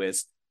have for you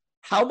is,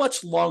 how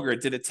much longer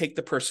did it take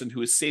the person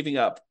who is saving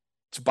up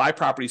to buy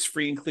properties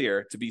free and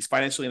clear to be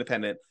financially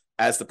independent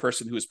as the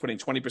person who is putting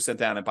 20%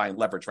 down and buying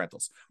leverage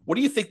rentals? What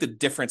do you think the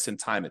difference in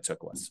time it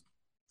took was?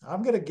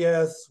 I'm going to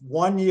guess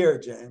 1 year,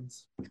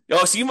 James.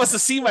 Oh, so you must have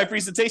seen my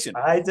presentation.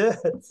 I did.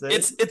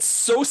 It's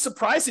so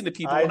surprising to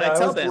people when I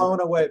tell them. I was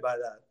blown away by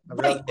that.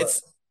 Right.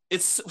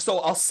 It's so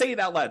I'll say it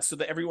out loud so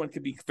that everyone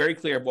can be very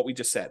clear of what we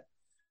just said.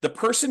 The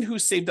person who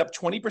saved up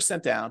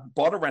 20% down,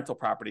 bought a rental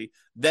property,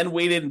 then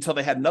waited until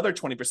they had another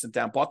 20%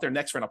 down, bought their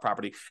next rental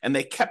property, and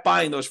they kept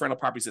buying those rental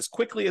properties as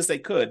quickly as they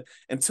could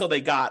until they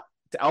got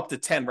up to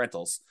 10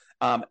 rentals.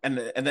 And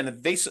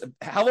then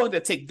how long did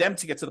it take them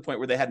to get to the point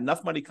where they had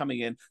enough money coming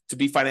in to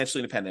be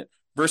financially independent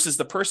versus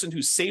the person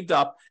who saved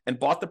up and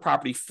bought the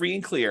property free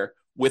and clear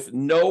with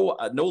no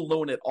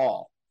loan at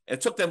all. And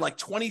it took them like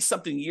 20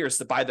 something years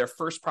to buy their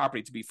first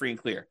property to be free and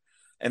clear.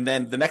 And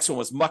then the next one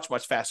was much,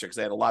 much faster because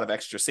they had a lot of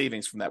extra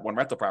savings from that one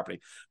rental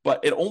property.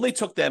 But it only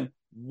took them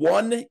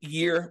 1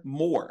 year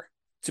more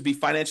to be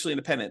financially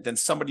independent than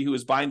somebody who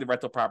is buying the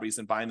rental properties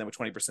and buying them with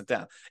 20%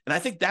 down. And I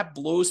think that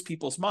blows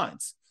people's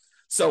minds.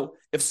 So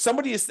if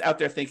somebody is out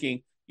there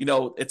thinking,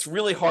 it's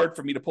really hard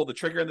for me to pull the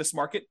trigger in this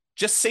market,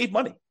 just save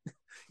money.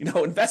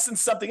 Invest in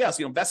something else,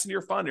 invest in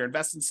your fund or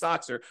invest in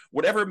stocks or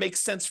whatever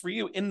makes sense for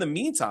you in the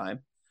meantime,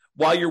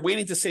 while you're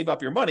waiting to save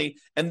up your money.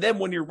 And then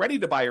when you're ready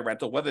to buy a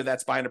rental, whether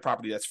that's buying a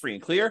property that's free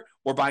and clear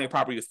or buying a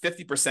property with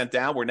 50%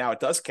 down where now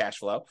it does cash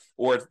flow,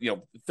 or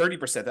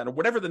 30% down, or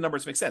whatever the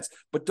numbers make sense.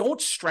 But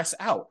don't stress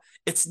out.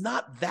 It's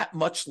not that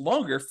much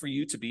longer for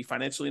you to be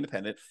financially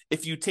independent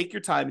if you take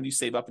your time and you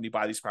save up and you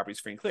buy these properties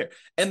free and clear.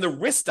 And the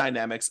risk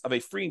dynamics of a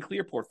free and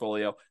clear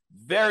portfolio,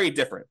 very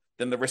different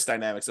than the risk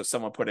dynamics of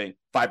someone putting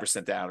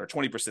 5% down or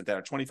 20% down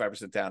or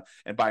 25% down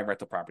and buying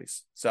rental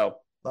properties. So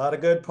a lot of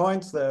good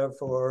points there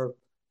for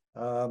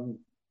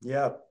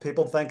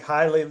people think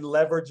highly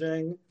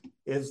leveraging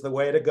is the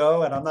way to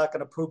go. And I'm not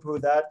going to poo-poo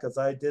that because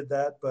I did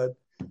that. But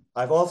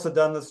I've also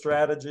done the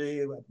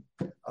strategy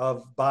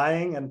of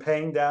buying and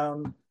paying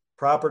down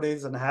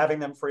properties and having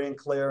them free and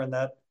clear. And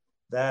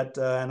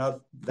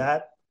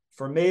that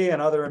for me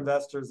and other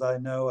investors I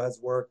know has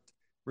worked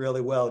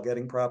really well,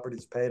 getting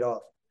properties paid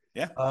off.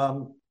 Yeah.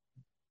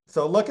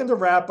 So looking to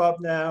wrap up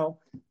now,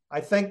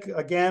 I think,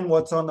 again,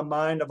 what's on the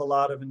mind of a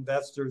lot of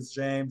investors,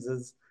 James,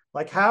 is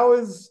like, how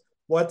is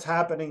what's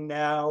happening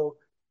now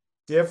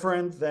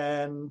different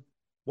than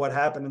what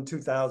happened in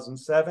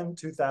 2007,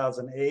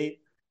 2008?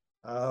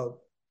 How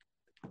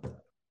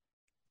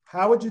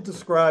would you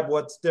describe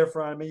what's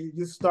different? I mean,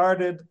 you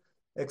started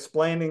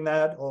explaining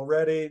that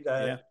already,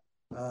 that,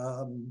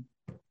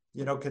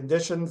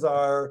 conditions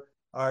are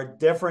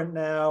different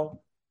now,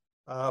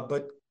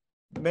 but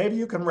maybe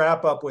you can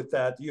wrap up with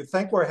that. Do you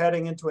think we're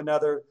heading into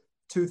another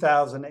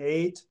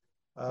 2008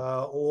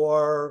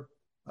 or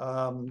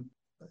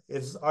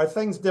are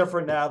things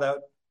different now that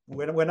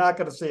we're not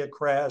going to see a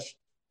crash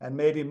and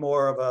maybe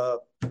more of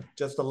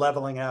just a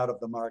leveling out of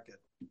the market?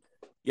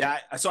 Yeah,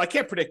 so I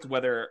can't predict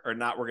whether or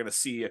not we're going to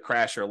see a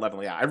crash or a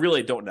leveling out. I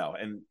really don't know.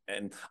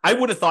 And I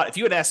would have thought, if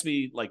you had asked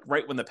me, like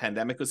right when the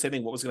pandemic was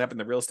hitting, what was going to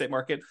happen in the real estate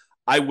market,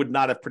 I would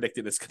not have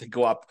predicted it's going to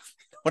go up,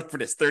 whatever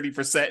it is,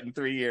 30% in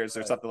 3 years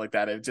or something like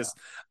that.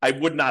 I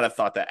would not have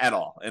thought that at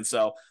all. And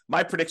so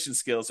my prediction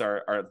skills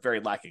are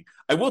very lacking.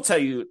 I will tell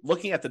you,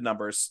 looking at the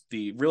numbers,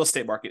 the real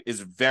estate market is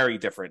very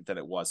different than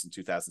it was in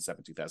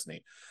 2007,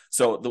 2008.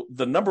 So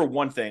the number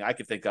one thing I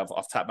can think of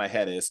off the top of my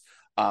head is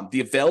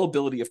the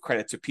availability of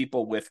credit to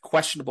people with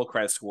questionable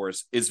credit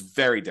scores is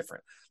very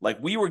different. Like,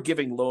 we were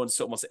giving loans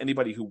to almost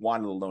anybody who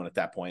wanted a loan at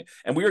that point.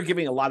 And we were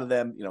giving a lot of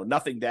them,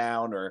 nothing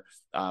down or,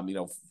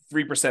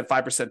 3%,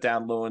 5%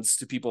 down loans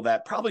to people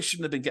that probably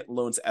shouldn't have been getting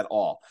loans at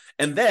all.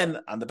 And then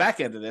on the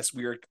back end of this,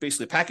 we were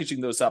basically packaging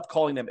those up,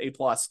 calling them A+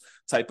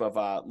 type of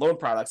loan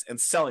products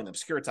and selling them,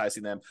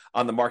 securitizing them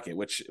on the market,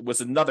 which was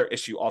another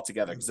issue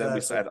altogether, because then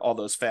we had all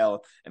those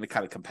fail and it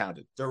kind of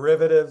compounded.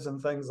 Derivatives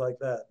and things like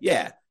that.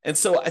 Yeah. And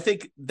so I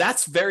think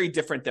that's very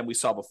different than we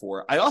saw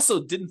before. I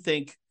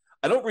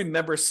don't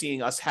remember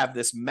seeing us have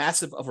this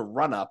massive of a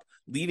run up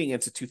leading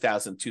into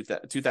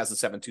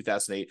 2007,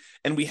 2008.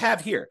 And we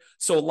have here.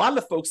 So a lot of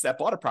the folks that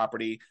bought a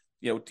property,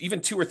 even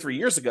 2 or 3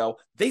 years ago,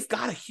 they've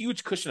got a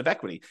huge cushion of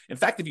equity. In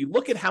fact, if you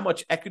look at how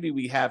much equity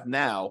we have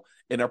now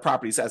in our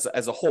properties as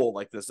a whole,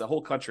 like this, the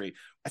whole country,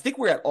 I think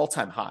we're at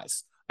all-time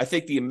highs. I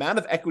think the amount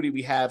of equity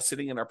we have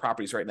sitting in our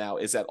properties right now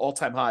is at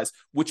all-time highs,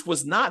 which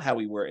was not how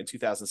we were in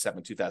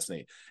 2007,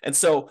 2008. And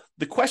so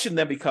the question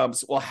then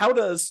becomes, well, how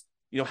does,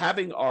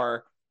 having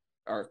our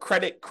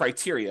credit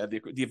criteria,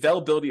 the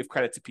availability of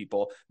credit to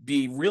people,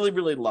 be really,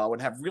 really low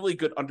and have really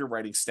good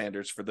underwriting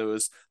standards for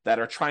those that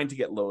are trying to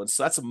get loans.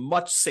 So that's a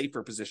much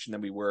safer position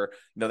than we were,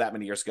 that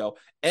many years ago.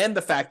 And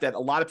the fact that a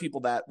lot of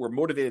people that were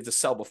motivated to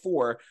sell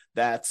before,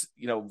 that,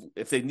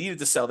 if they needed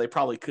to sell, they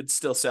probably could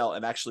still sell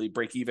and actually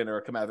break even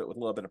or come out of it with a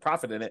little bit of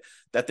profit in it,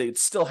 that they'd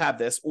still have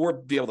this or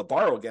be able to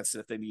borrow against it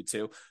if they need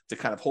to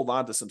kind of hold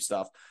on to some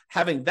stuff.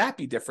 Having that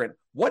be different,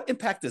 what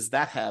impact does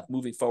that have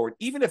moving forward,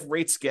 even if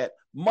rates get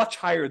much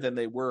higher than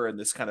they were in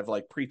this kind of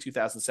like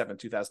pre-2007,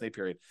 2008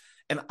 period?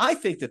 And I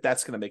think that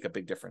that's going to make a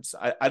big difference.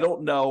 I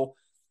don't know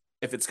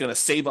if it's going to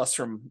save us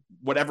from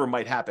whatever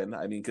might happen.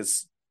 I mean,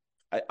 because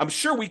I'm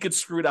sure we could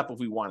screw it up if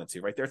we wanted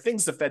to, right? There are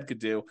things the Fed could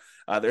do.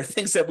 There are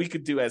things that we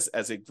could do as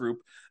a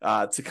group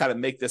to kind of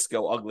make this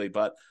go ugly.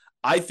 But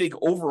I think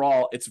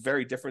overall, it's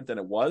very different than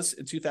it was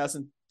in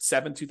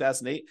 2007,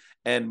 2008.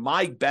 And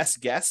my best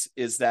guess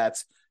is that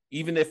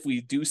even if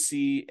we do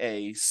see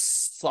a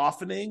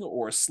softening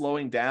or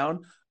slowing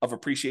down of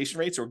appreciation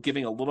rates or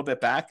giving a little bit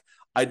back,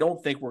 I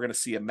don't think we're going to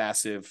see a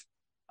massive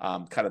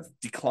kind of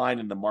decline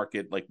in the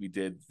market like we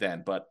did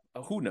then. But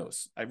who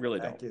knows? I really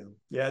don't. Thank you.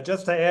 Yeah,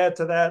 just to add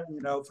to that,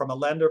 from a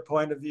lender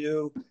point of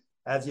view,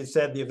 as you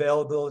said, the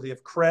availability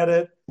of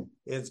credit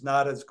is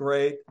not as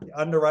great. The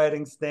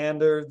underwriting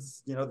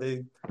standards,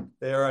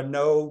 there are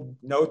no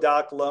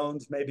doc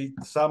loans. Maybe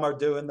some are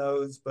doing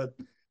those, but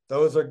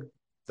those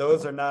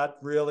are not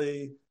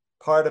really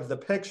part of the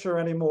picture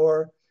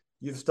anymore.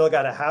 You've still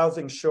got a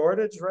housing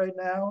shortage right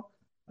now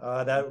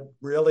that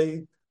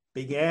really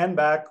began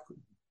back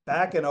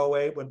in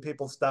 08 when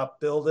people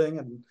stopped building,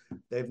 and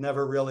they've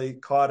never really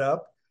caught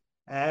up.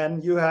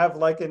 And you have,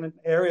 like in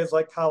areas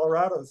like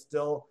Colorado,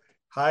 still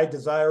high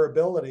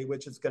desirability,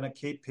 which is going to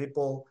keep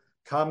people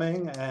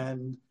coming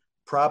and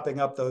propping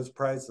up those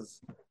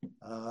prices.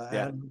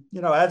 And,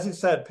 as you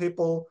said,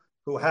 people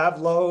who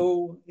have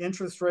low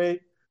interest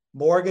rate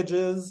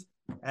mortgages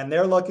and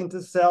they're looking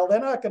to sell, they're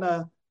not going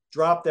to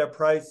drop their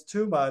price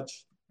too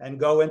much and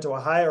go into a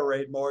higher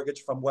rate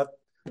mortgage for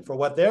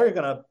what they're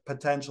going to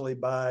potentially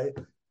buy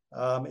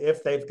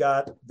if they've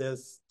got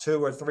this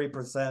 2 or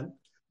 3%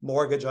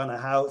 mortgage on a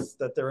house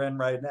that they're in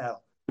right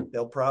now.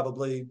 They'll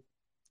probably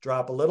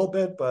drop a little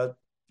bit, but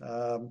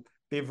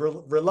be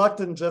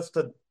reluctant just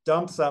to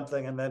dump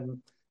something and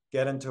then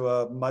get into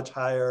a much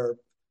higher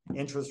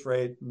interest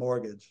rate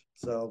mortgage.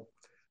 So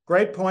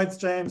great points,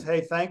 James.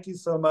 Hey, thank you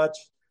so much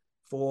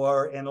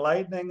for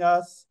enlightening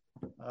us.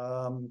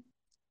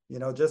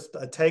 Just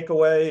a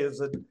takeaway is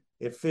that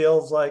it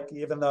feels like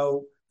even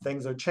though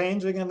things are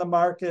changing in the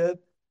market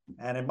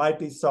and it might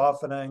be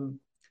softening,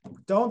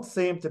 don't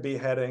seem to be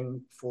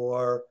heading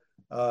for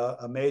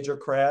a major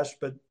crash,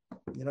 but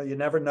you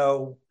never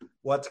know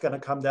what's going to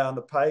come down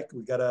the pike.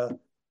 We got to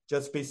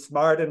just be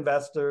smart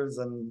investors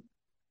and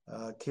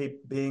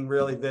keep being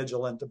really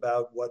vigilant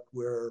about what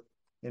we're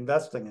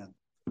investing in.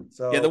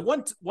 So the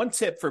one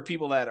tip for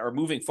people that are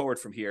moving forward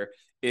from here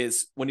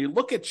is when you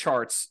look at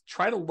charts,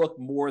 try to look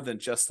more than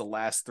just the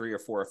last 3 or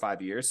 4 or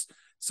 5 years.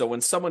 So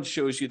when someone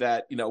shows you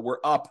that, we're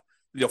up,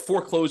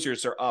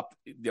 foreclosures are up,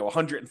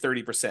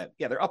 130%.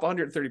 Yeah, they're up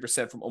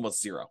 130% from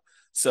almost zero.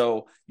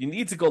 So you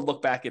need to go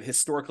look back at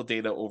historical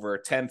data over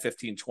 10,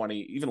 15, 20,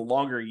 even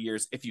longer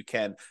years if you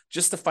can,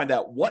 just to find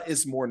out what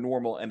is more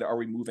normal and are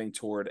we moving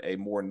toward a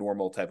more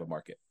normal type of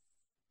market.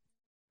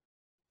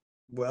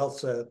 Well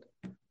said.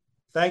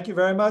 Thank you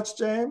very much,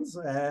 James.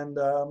 And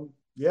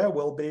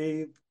we'll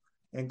be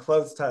in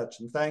close touch.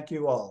 And thank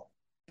you all.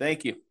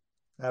 Thank you.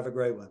 Have a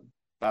great one.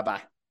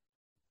 Bye-bye.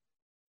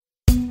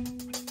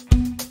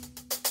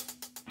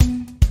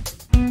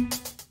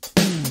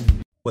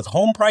 With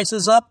home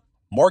prices up,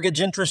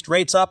 mortgage interest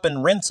rates up,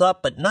 and rents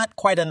up, but not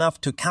quite enough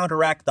to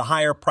counteract the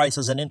higher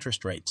prices and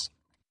interest rates.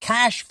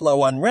 Cash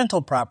flow on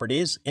rental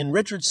properties in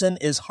Richardson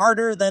is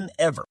harder than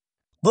ever.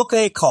 Book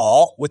a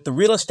call with the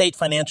Real Estate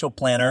Financial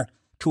Planner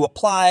to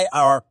apply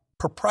our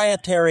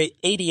proprietary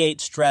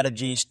 88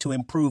 strategies to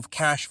improve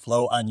cash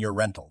flow on your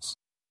rentals.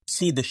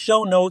 See the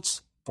show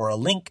notes for a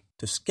link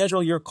to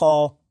schedule your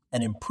call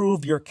and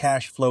improve your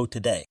cash flow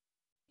today.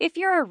 If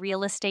you're a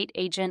real estate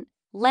agent,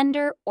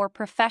 lender, or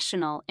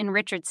professional in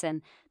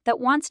Richardson that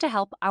wants to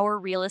help our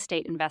real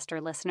estate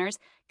investor listeners,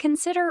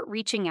 consider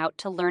reaching out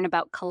to learn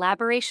about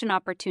collaboration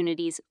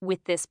opportunities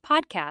with this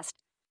podcast.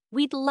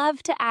 We'd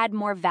love to add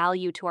more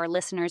value to our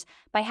listeners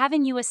by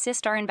having you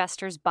assist our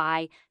investors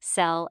buy,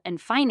 sell,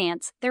 and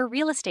finance their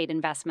real estate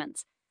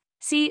investments.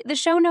 See the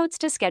show notes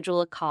to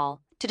schedule a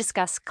call to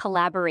discuss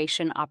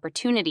collaboration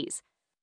opportunities.